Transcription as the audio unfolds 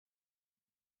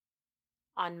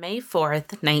On May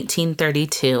 4th,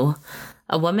 1932,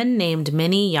 a woman named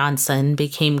Minnie Janssen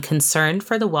became concerned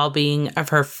for the well-being of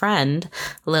her friend,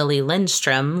 Lilly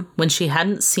Lindestrom, when she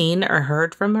hadn't seen or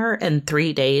heard from her in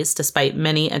 3 days despite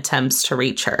many attempts to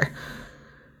reach her.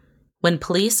 When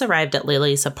police arrived at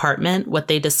Lilly's apartment, what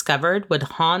they discovered would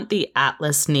haunt the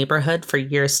Atlas neighborhood for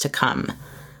years to come.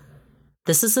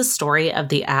 This is the story of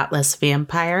the Atlas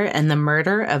vampire and the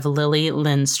murder of Lilly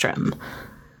Lindestrom.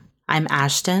 I'm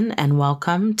Ashton, and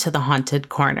welcome to the Haunted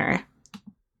Corner.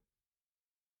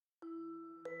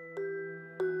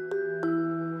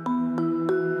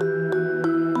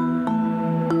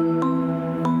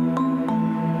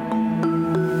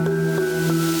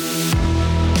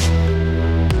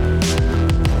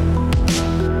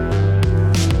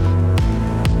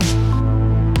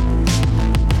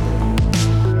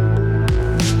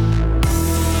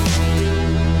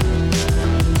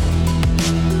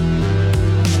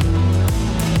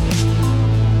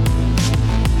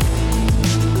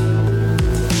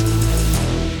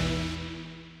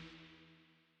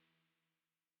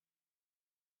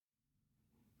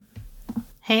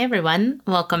 Hey everyone,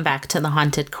 welcome back to the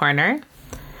Haunted Corner.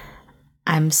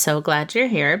 I'm so glad you're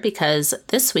here because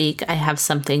this week I have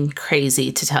something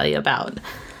crazy to tell you about.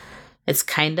 It's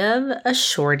kind of a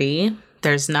shorty.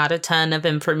 There's not a ton of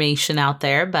information out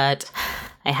there, but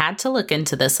I had to look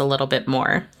into this a little bit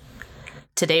more.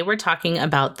 Today we're talking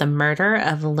about the murder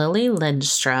of Lilly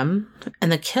Lindestrom and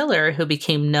the killer who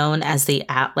became known as the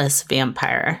Atlas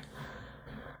vampire.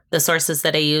 The sources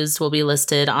that I used will be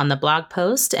listed on the blog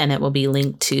post, and it will be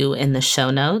linked to in the show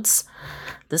notes.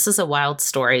 This is a wild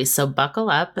story, so buckle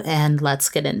up and let's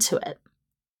get into it.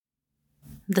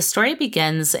 The story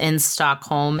begins in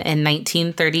Stockholm in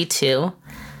 1932.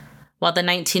 While the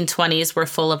 1920s were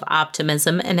full of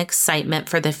optimism and excitement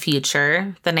for the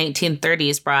future, the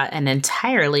 1930s brought an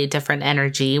entirely different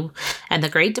energy, and the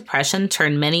Great Depression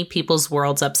turned many people's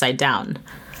worlds upside down.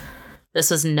 This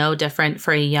was no different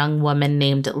for a young woman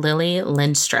named Lilly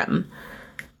Lindestrom.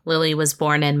 Lilly was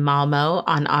born in Malmö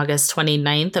on August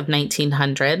 29th of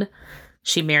 1900.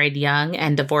 She married young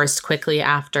and divorced quickly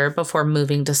after before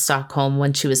moving to Stockholm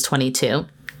when she was 22.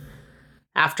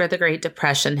 After the Great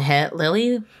Depression hit,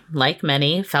 Lilly, like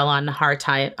many, fell on hard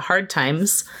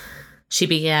times. She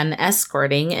began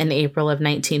escorting in April of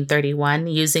 1931,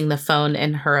 using the phone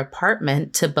in her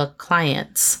apartment to book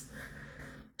clients.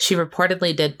 She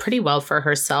reportedly did pretty well for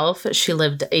herself. She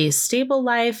lived a stable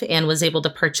life and was able to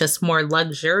purchase more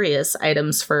luxurious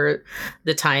items for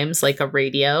the times, like a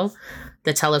radio,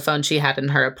 the telephone she had in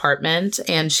her apartment,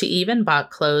 and she even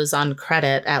bought clothes on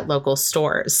credit at local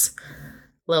stores.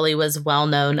 Lilly was well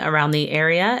known around the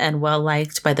area and well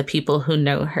liked by the people who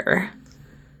know her.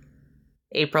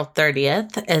 April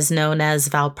 30th is known as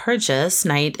Valpurgis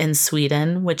Night in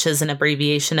Sweden, which is an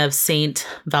abbreviation of Saint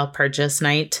Valpurgis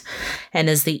Night, and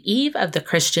is the eve of the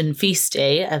Christian feast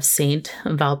day of Saint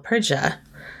Valpurga.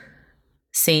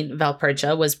 Saint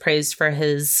Valpurga was praised for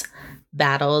his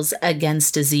battles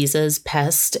against diseases,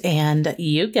 pest, and,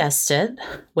 you guessed it,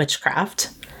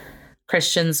 witchcraft.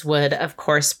 Christians would, of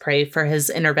course, pray for his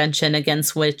intervention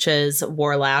against witches,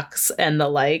 warlocks, and the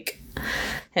like.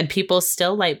 And people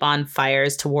still light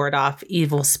bonfires to ward off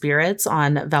evil spirits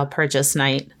on Valpurgis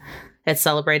Night. It's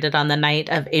celebrated on the night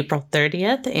of April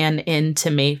 30th and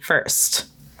into May 1st.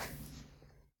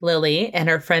 Lilly and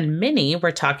her friend Minnie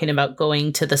were talking about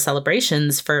going to the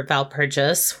celebrations for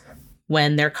Valpurgis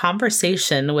when their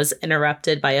conversation was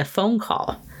interrupted by a phone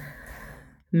call.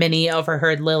 Minnie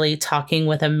overheard Lilly talking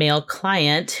with a male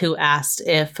client who asked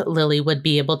if Lilly would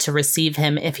be able to receive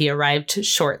him if he arrived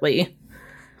shortly.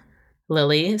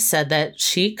 Lilly said that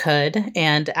she could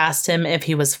and asked him if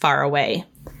he was far away.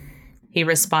 He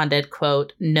responded,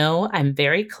 quote, "No, I'm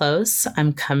very close.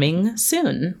 I'm coming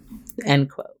soon," end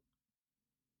quote.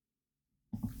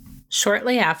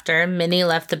 Shortly after, Minnie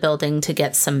left the building to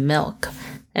get some milk.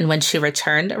 And when she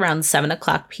returned around 7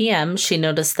 o'clock p.m., she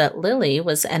noticed that Lilly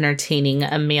was entertaining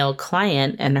a male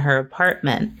client in her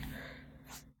apartment.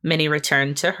 Minnie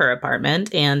returned to her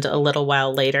apartment, and a little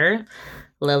while later,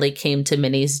 Lilly came to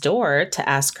Minnie's door to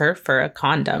ask her for a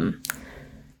condom.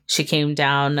 She came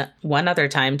down one other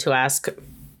time to ask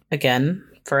again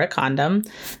for a condom.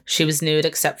 She was nude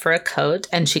except for a coat,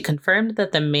 and she confirmed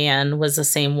that the man was the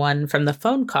same one from the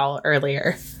phone call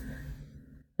earlier.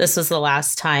 This was the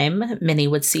last time Minnie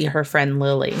would see her friend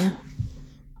Lilly.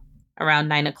 Around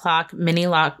 9 o'clock,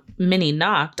 Minnie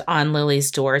knocked on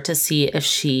Lily's door to see if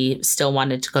she still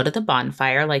wanted to go to the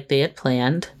bonfire like they had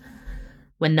planned.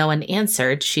 When no one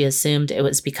answered, she assumed it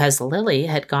was because Lilly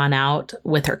had gone out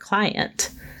with her client.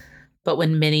 But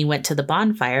when Minnie went to the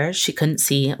bonfire, she couldn't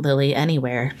see Lilly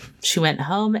anywhere. She went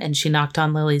home and she knocked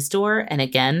on Lily's door, and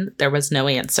again, there was no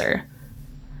answer.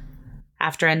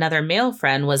 After another male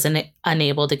friend was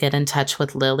unable to get in touch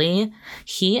with Lilly,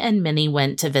 he and Minnie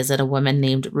went to visit a woman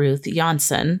named Ruth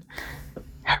Janssen.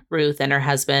 Ruth and her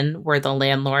husband were the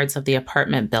landlords of the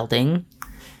apartment building.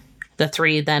 The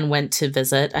three then went to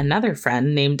visit another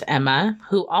friend named Emma,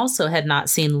 who also had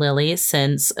not seen Lilly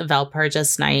since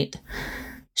Valpurgis night.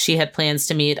 She had plans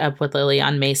to meet up with Lilly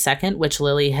on May 2nd, which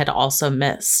Lilly had also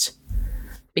missed.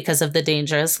 Because of the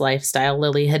dangerous lifestyle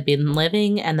Lilly had been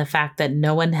living and the fact that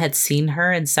no one had seen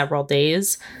her in several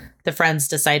days, the friends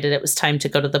decided it was time to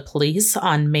go to the police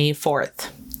on May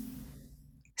 4th.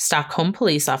 Stockholm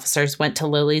police officers went to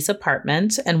Lily's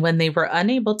apartment, and when they were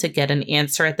unable to get an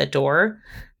answer at the door,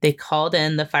 they called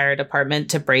in the fire department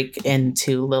to break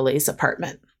into Lily's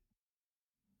apartment.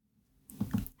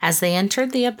 As they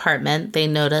entered the apartment, they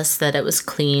noticed that it was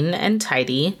clean and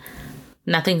tidy.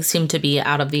 Nothing seemed to be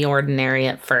out of the ordinary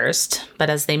at first, but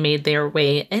as they made their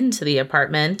way into the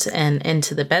apartment and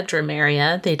into the bedroom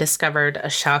area, they discovered a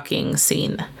shocking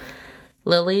scene.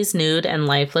 Lily's nude and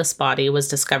lifeless body was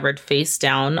discovered face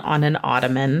down on an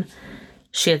ottoman.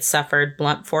 She had suffered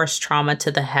blunt force trauma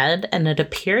to the head, and it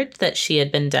appeared that she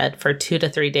had been dead for 2 to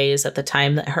 3 days at the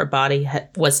time that her body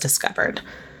was discovered.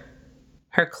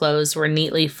 Her clothes were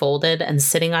neatly folded and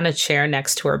sitting on a chair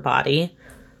next to her body.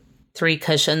 3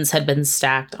 cushions had been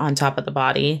stacked on top of the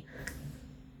body.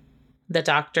 The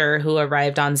doctor who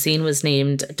arrived on scene was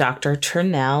named Dr.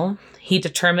 Turnell. He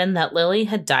determined that Lilly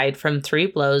had died from 3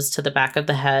 blows to the back of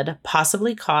the head,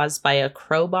 possibly caused by a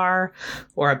crowbar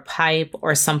or a pipe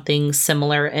or something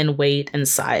similar in weight and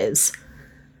size.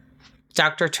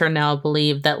 Dr. Turnell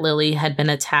believed that Lilly had been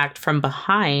attacked from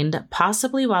behind,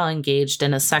 possibly while engaged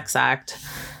in a sex act.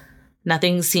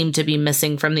 Nothing seemed to be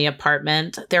missing from the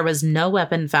apartment. There was no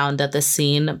weapon found at the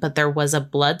scene, but there was a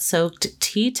blood-soaked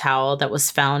tea towel that was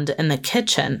found in the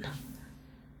kitchen.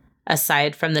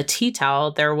 Aside from the tea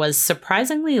towel, there was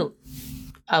surprisingly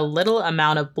a little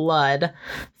amount of blood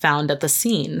found at the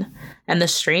scene. And the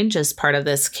strangest part of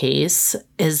this case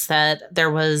is that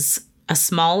there was a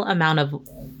small amount of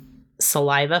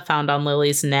saliva found on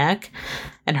Lily's neck,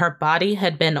 and her body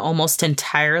had been almost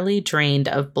entirely drained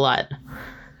of blood.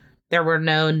 There were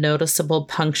no noticeable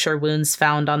puncture wounds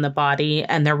found on the body,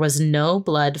 and there was no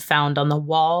blood found on the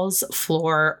walls,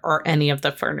 floor, or any of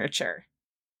the furniture.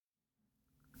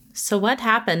 So what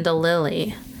happened to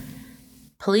Lilly?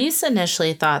 Police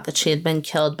initially thought that she had been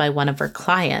killed by one of her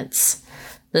clients.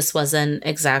 This wasn't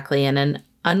exactly an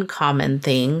uncommon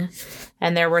thing,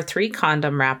 and there were 3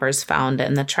 condom wrappers found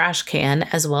in the trash can,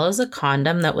 as well as a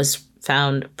condom that was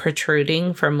found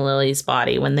protruding from Lily's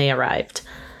body when they arrived.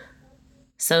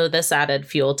 So this added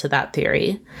fuel to that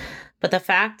theory. But the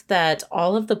fact that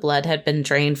all of the blood had been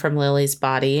drained from Lily's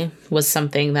body was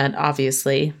something that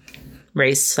obviously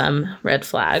raised some red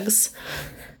flags.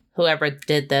 Whoever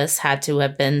did this had to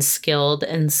have been skilled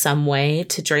in some way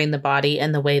to drain the body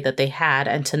in the way that they had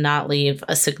and to not leave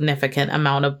a significant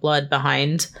amount of blood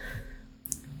behind.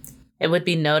 It would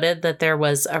be noted that there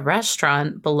was a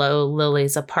restaurant below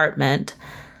Lily's apartment.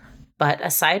 But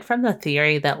aside from the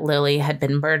theory that Lilly had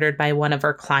been murdered by one of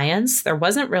her clients, there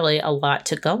wasn't really a lot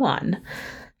to go on.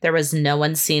 There was no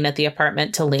one seen at the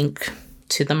apartment to link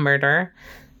to the murder.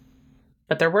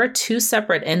 But there were 2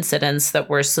 separate incidents that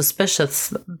were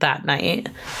suspicious that night.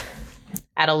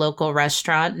 At a local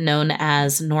restaurant known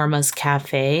as Norma's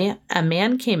Cafe, a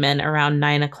man came in around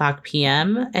 9:00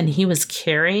 p.m. and he was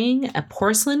carrying a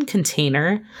porcelain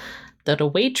container that a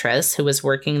waitress who was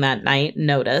working that night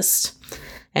noticed.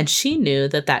 And she knew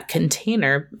that that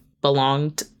container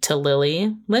belonged to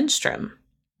Lilly Lindestrom.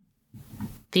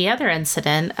 The other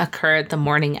incident occurred the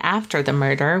morning after the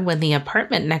murder when the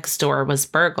apartment next door was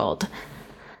burgled.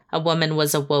 A woman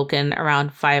was awoken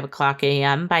around 5:00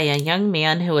 a.m. by a young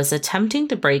man who was attempting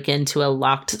to break into a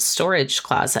locked storage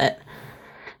closet.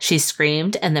 She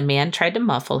screamed and the man tried to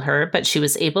muffle her, but she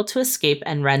was able to escape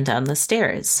and run down the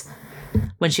stairs.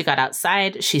 When she got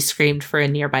outside, she screamed for a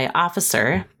nearby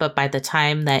officer, but by the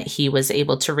time that he was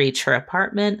able to reach her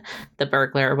apartment, the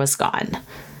burglar was gone.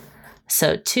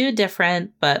 So 2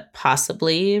 different but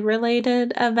possibly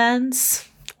related events,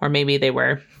 or maybe they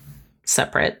were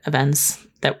separate events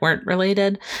that weren't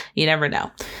related. You never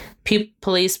know.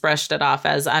 Police brushed it off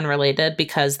as unrelated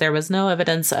because there was no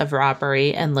evidence of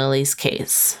robbery in Lily's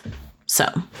case. So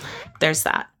there's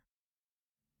that.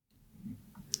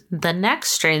 The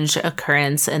next strange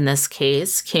occurrence in this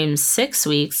case came 6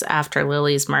 weeks after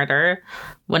Lily's murder,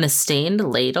 when a stained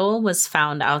ladle was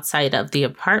found outside of the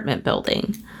apartment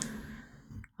building.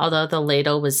 Although the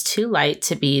ladle was too light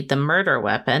to be the murder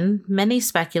weapon, many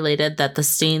speculated that the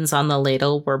stains on the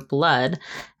ladle were blood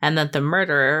and that the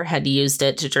murderer had used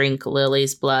it to drink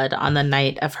Lilly's blood on the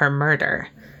night of her murder.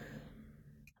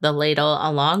 The ladle,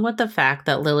 along with the fact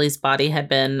that Lilly's body had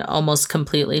been almost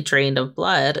completely drained of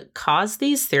blood, caused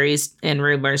these theories and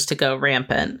rumors to go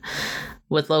rampant,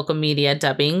 with local media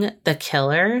dubbing the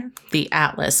killer the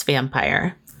Atlas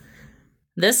vampire.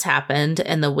 This happened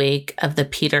in the wake of the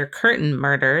Peter Curtin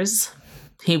murders.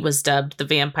 He was dubbed the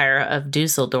Vampire of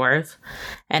Dusseldorf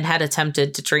and had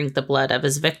attempted to drink the blood of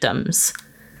his victims.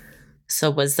 So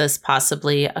was this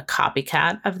possibly a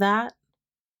copycat of that?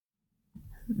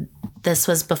 This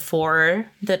was before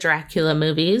the Dracula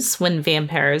movies, when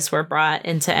vampires were brought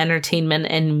into entertainment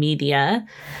and media,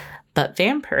 but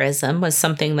vampirism was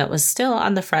something that was still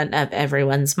on the front of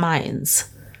everyone's minds.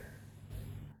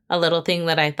 A little thing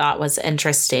that I thought was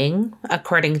interesting,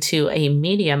 according to a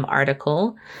Medium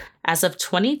article, as of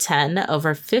 2010,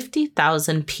 over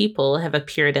 50,000 people have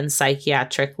appeared in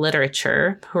psychiatric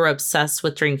literature who are obsessed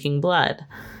with drinking blood.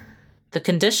 The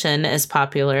condition is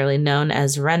popularly known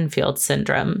as Renfield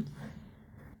syndrome.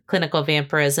 Clinical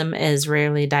vampirism is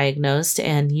rarely diagnosed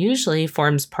and usually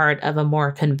forms part of a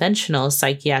more conventional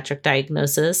psychiatric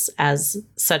diagnosis,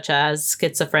 such as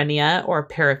schizophrenia or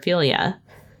paraphilia.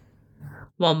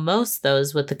 While most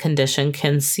those with the condition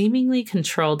can seemingly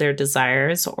control their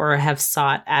desires or have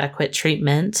sought adequate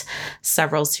treatment,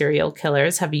 several serial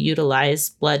killers have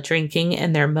utilized blood drinking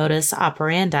in their modus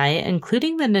operandi,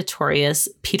 including the notorious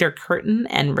Peter Curtin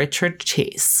and Richard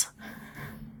Chase.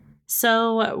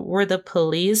 So, were the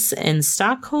police in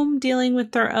Stockholm dealing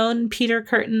with their own Peter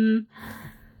Curtin?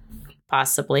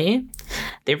 Possibly.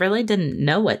 They really didn't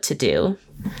know what to do.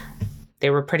 They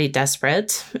were pretty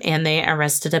desperate, and they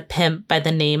arrested a pimp by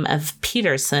the name of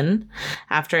Peterson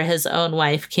after his own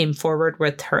wife came forward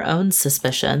with her own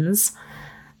suspicions.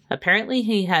 Apparently,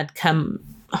 he had come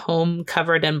home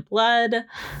covered in blood,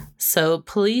 so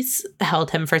police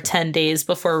held him for 10 days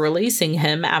before releasing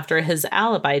him after his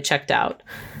alibi checked out.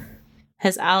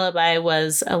 His alibi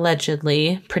was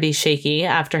allegedly pretty shaky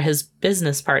after his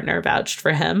business partner vouched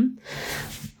for him,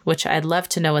 which I'd love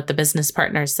to know what the business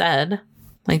partner said.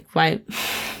 Like, why'd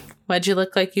you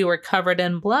look like you were covered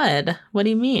in blood? What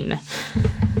do you mean?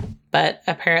 But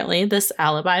apparently this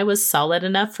alibi was solid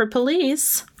enough for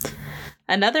police.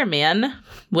 Another man,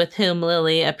 with whom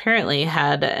Lilly apparently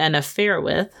had an affair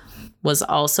with, was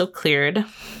also cleared,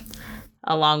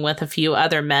 along with a few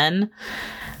other men.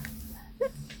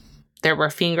 There were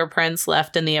fingerprints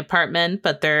left in the apartment,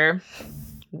 but there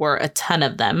were a ton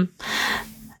of them.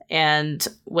 And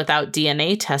without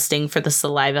DNA testing for the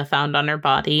saliva found on her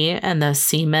body and the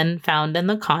semen found in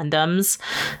the condoms,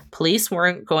 police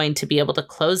weren't going to be able to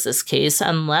close this case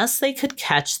unless they could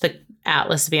catch the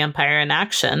Atlas vampire in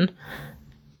action.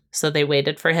 So they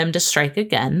waited for him to strike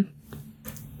again,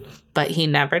 but he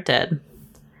never did.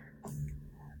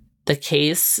 The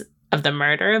case of the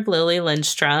murder of Lilly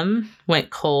Lindestrom went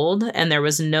cold, and there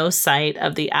was no sight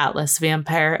of the Atlas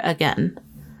vampire again.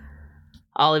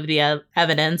 All of the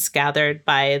evidence gathered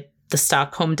by the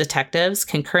Stockholm detectives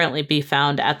can currently be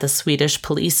found at the Swedish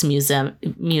Police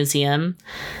Museum.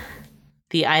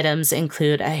 The items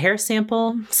include a hair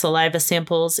sample, saliva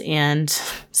samples, and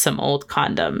some old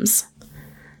condoms.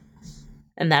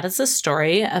 And that is the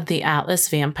story of the Atlas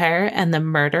vampire and the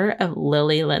murder of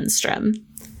Lilly Lindestrom.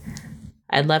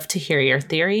 I'd love to hear your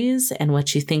theories and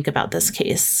what you think about this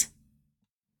case.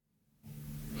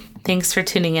 Thanks for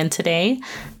tuning in today.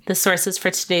 The sources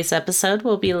for today's episode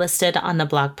will be listed on the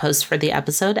blog post for the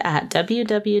episode at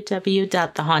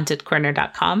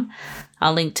www.thehauntedcorner.com.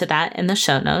 I'll link to that in the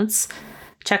show notes.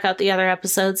 Check out the other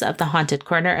episodes of The Haunted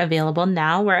Corner available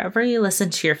now wherever you listen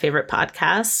to your favorite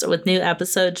podcasts, with new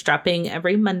episodes dropping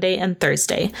every Monday and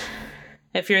Thursday.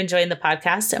 If you're enjoying the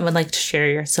podcast and would like to share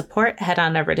your support, head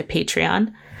on over to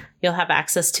Patreon. You'll have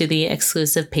access to the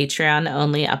exclusive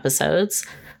Patreon-only episodes,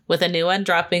 with a new one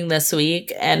dropping this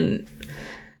week. And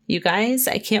you guys,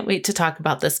 I can't wait to talk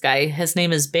about this guy. His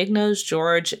name is Big Nose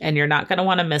George, and you're not going to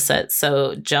want to miss it.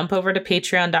 So jump over to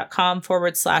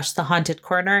patreon.com/The Haunted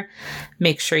Corner.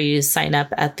 Make sure you sign up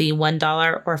at the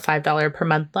 $1 or $5 per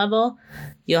month level.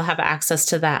 You'll have access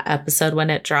to that episode when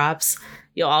it drops.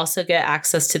 You'll also get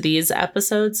access to these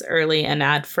episodes early and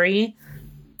ad-free,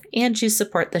 and you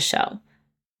support the show.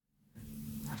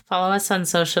 Follow us on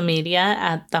social media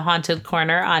at The Haunted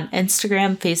Corner on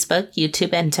Instagram, Facebook,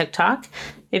 YouTube, and TikTok.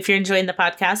 If you're enjoying the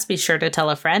podcast, be sure to tell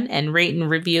a friend and rate and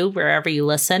review wherever you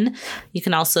listen. You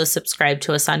can also subscribe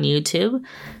to us on YouTube.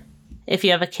 If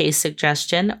you have a case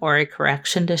suggestion or a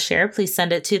correction to share, please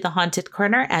send it to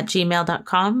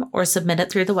thehauntedcorner@gmail.com or submit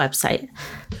it through the website.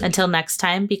 Until next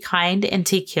time, be kind and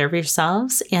take care of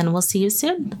yourselves, and we'll see you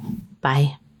soon.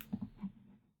 Bye.